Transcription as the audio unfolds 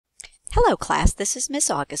Hello class, this is Miss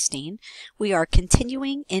Augustine. We are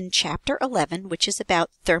continuing in Chapter 11, which is about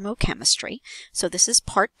thermochemistry. So this is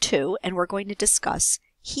part 2, and we're going to discuss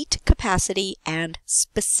heat capacity and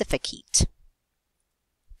specific heat.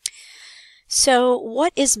 So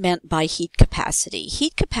what is meant by heat capacity?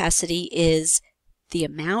 Heat capacity is the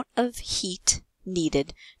amount of heat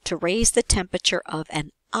needed to raise the temperature of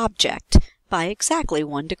an object by exactly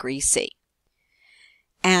 1 degree C.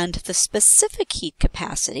 And the specific heat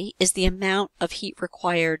capacity is the amount of heat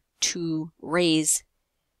required to raise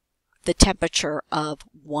the temperature of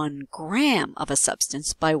 1 gram of a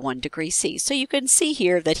substance by 1 degree C. So you can see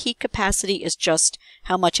here that heat capacity is just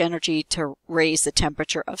how much energy to raise the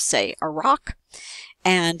temperature of, say, a rock.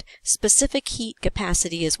 And specific heat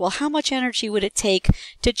capacity is, well, how much energy would it take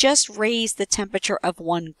to just raise the temperature of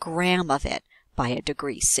 1 gram of it by a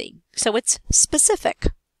degree C? So it's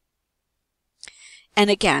specific. And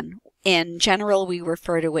again, in general, we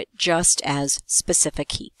refer to it just as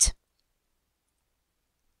specific heat.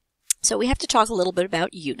 So we have to talk a little bit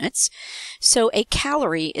about units. So a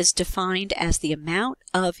calorie is defined as the amount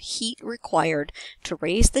of heat required to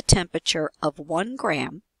raise the temperature of 1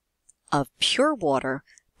 gram of pure water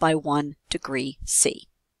by 1 degree C.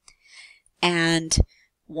 And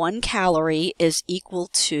 1 calorie is equal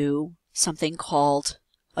to something called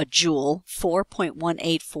a joule,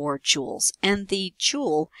 4.184 joules. And the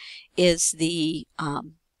joule is the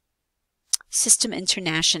System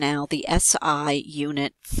International, the SI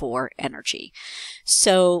unit for energy.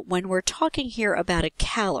 So when we're talking here about a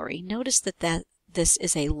calorie, notice that this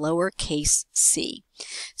is a lowercase c.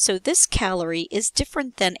 So this calorie is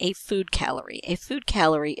different than a food calorie. A food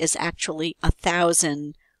calorie is actually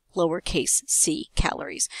 1,000 lowercase c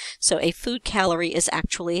calories. So a food calorie is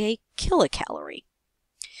actually a kilocalorie.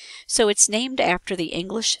 So it's named after the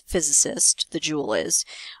English physicist, the joule is,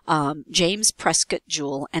 James Prescott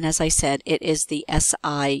Joule, and as I said, it is the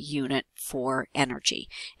SI unit for energy.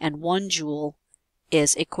 And 1 joule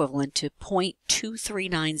is equivalent to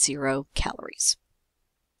 0.2390 calories.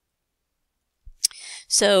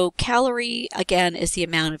 So calorie, again, is the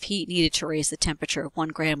amount of heat needed to raise the temperature of 1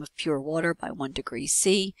 gram of pure water by 1 degree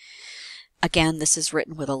C. Again, this is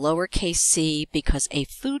written with a lowercase c because a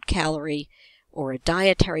food calorie or a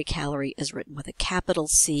dietary calorie is written with a capital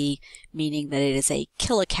C, meaning that it is a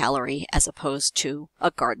kilocalorie as opposed to a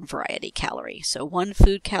garden variety calorie. So 1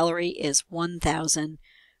 food calorie is 1,000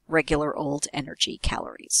 regular old energy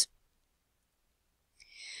calories.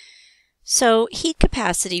 So heat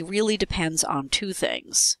capacity really depends on 2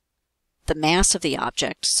 things. The mass of the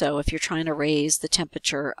object, so if you're trying to raise the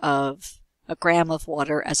temperature of a gram of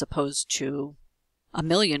water as opposed to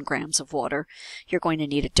 1,000,000 grams of water, you're going to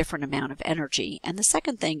need a different amount of energy. And the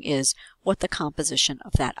second thing is what the composition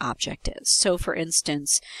of that object is. So for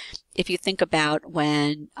instance, if you think about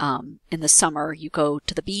when in the summer you go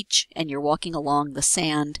to the beach and you're walking along the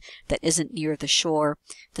sand that isn't near the shore,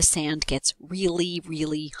 the sand gets really,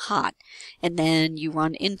 really hot. And then you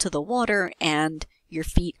run into the water and your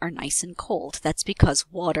feet are nice and cold. That's because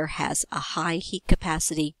water has a high heat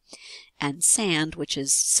capacity and sand, which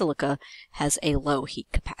is silica, has a low heat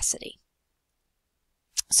capacity.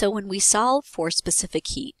 So when we solve for specific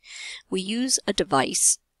heat, we use a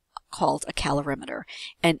device called a calorimeter,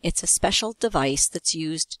 and it's a special device that's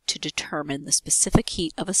used to determine the specific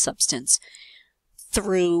heat of a substance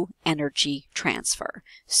through energy transfer.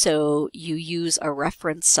 So you use a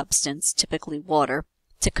reference substance, typically water,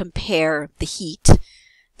 to compare the heat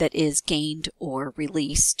that is gained or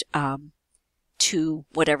released to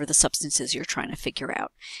whatever the substance is you're trying to figure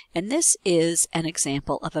out. And this is an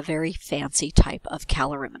example of a very fancy type of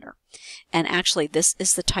calorimeter. And actually, this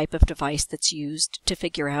is the type of device that's used to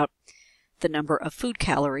figure out the number of food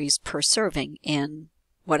calories per serving in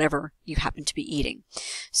whatever you happen to be eating.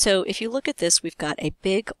 So if you look at this, we've got a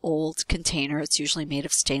big old container. It's usually made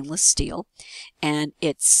of stainless steel, and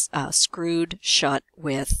it's screwed shut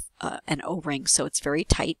with an O-ring, so it's very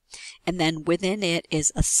tight. And then within it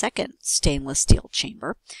is a second stainless steel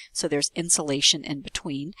chamber, so there's insulation in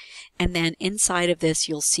between. And then inside of this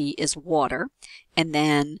you'll see is water, and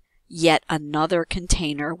then yet another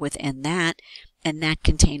container within that. And that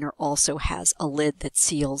container also has a lid that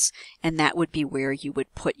seals, and that would be where you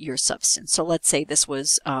would put your substance. So let's say this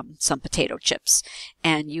was some potato chips,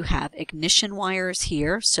 and you have ignition wires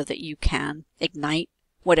here so that you can ignite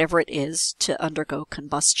whatever it is to undergo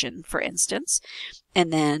combustion, for instance.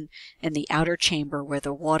 And then in the outer chamber where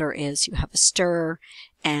the water is, you have a stirrer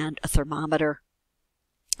and a thermometer.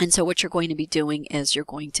 And so what you're going to be doing is you're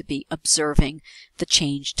going to be observing the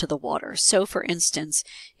change to the water. So for instance,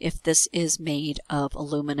 if this is made of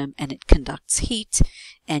aluminum and it conducts heat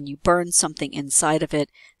and you burn something inside of it,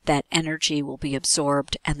 that energy will be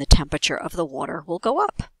absorbed and the temperature of the water will go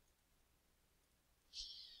up.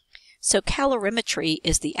 So calorimetry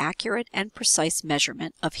is the accurate and precise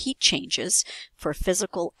measurement of heat changes for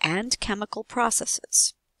physical and chemical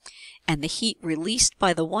processes. And the heat released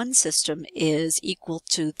by the one system is equal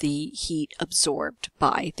to the heat absorbed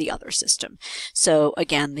by the other system. So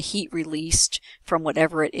again, the heat released from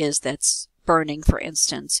whatever it is that's burning, for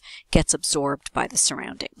instance, gets absorbed by the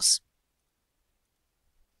surroundings.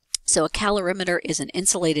 So a calorimeter is an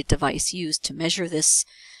insulated device used to measure this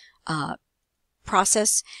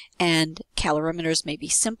process, and calorimeters may be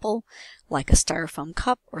simple, like a styrofoam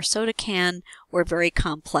cup or soda can, or very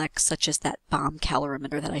complex, such as that bomb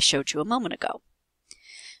calorimeter that I showed you a moment ago.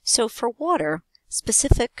 So for water,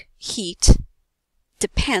 specific heat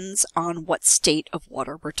depends on what state of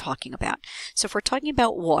water we're talking about. So if we're talking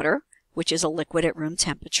about water, which is a liquid at room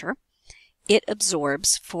temperature, it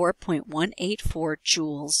absorbs 4.184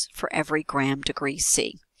 joules for every gram degree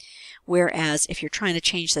C. Whereas if you're trying to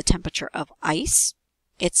change the temperature of ice,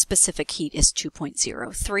 its specific heat is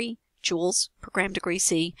 2.03 joules per gram degree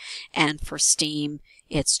C, and for steam,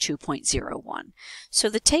 it's 2.01. So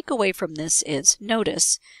the takeaway from this is,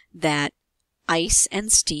 notice that ice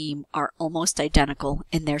and steam are almost identical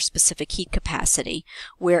in their specific heat capacity,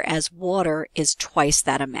 whereas water is twice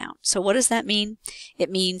that amount. So what does that mean? It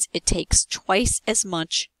means it takes twice as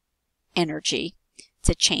much energy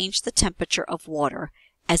to change the temperature of water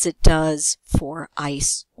as it does for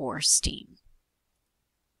ice or steam.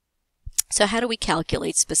 So how do we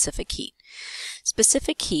calculate specific heat?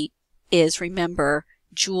 Specific heat is, remember,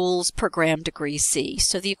 joules per gram degree C.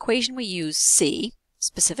 So the equation we use, C,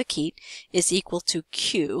 specific heat, is equal to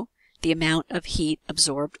Q, the amount of heat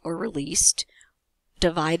absorbed or released,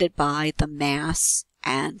 divided by the mass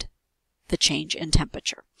and the change in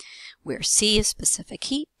temperature, where C is specific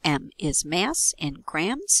heat, M is mass in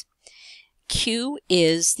grams, Q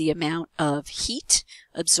is the amount of heat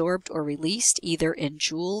absorbed or released either in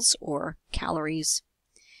joules or calories,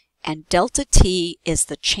 and delta T is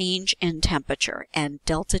the change in temperature, and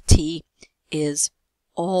delta T is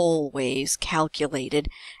always calculated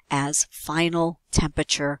as final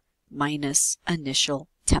temperature minus initial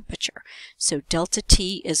temperature. So delta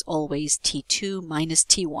T is always T2 minus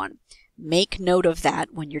T1. Make note of that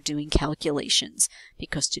when you're doing calculations,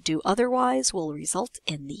 because to do otherwise will result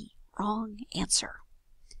in the wrong answer.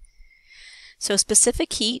 So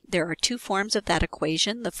specific heat, there are two forms of that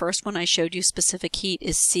equation. The first one I showed you, specific heat,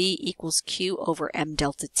 is C equals Q over M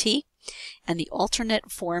delta T. And the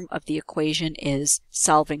alternate form of the equation is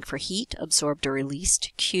solving for heat absorbed or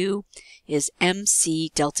released. Q is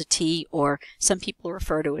MC delta T, or some people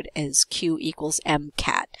refer to it as Q equals M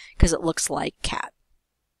cat, because it looks like cat.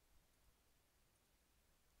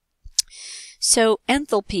 So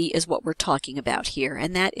enthalpy is what we're talking about here,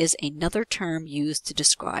 and that is another term used to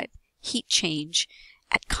describe heat change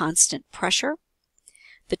at constant pressure.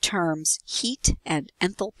 The terms heat and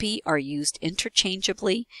enthalpy are used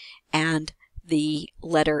interchangeably, and the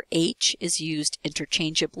letter H is used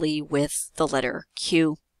interchangeably with the letter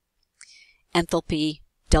Q. Enthalpy,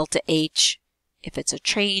 delta H, if it's a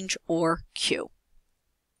change, or Q.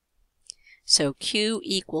 So Q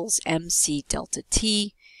equals MC delta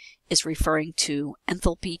T is referring to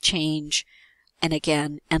enthalpy change, and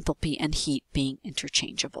again, enthalpy and heat being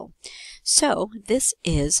interchangeable. So this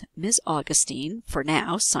is Ms. Augustine, for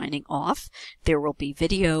now, signing off. There will be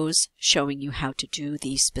videos showing you how to do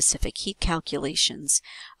these specific heat calculations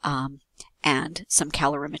and some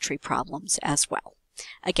calorimetry problems as well.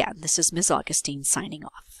 Again, this is Ms. Augustine signing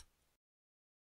off.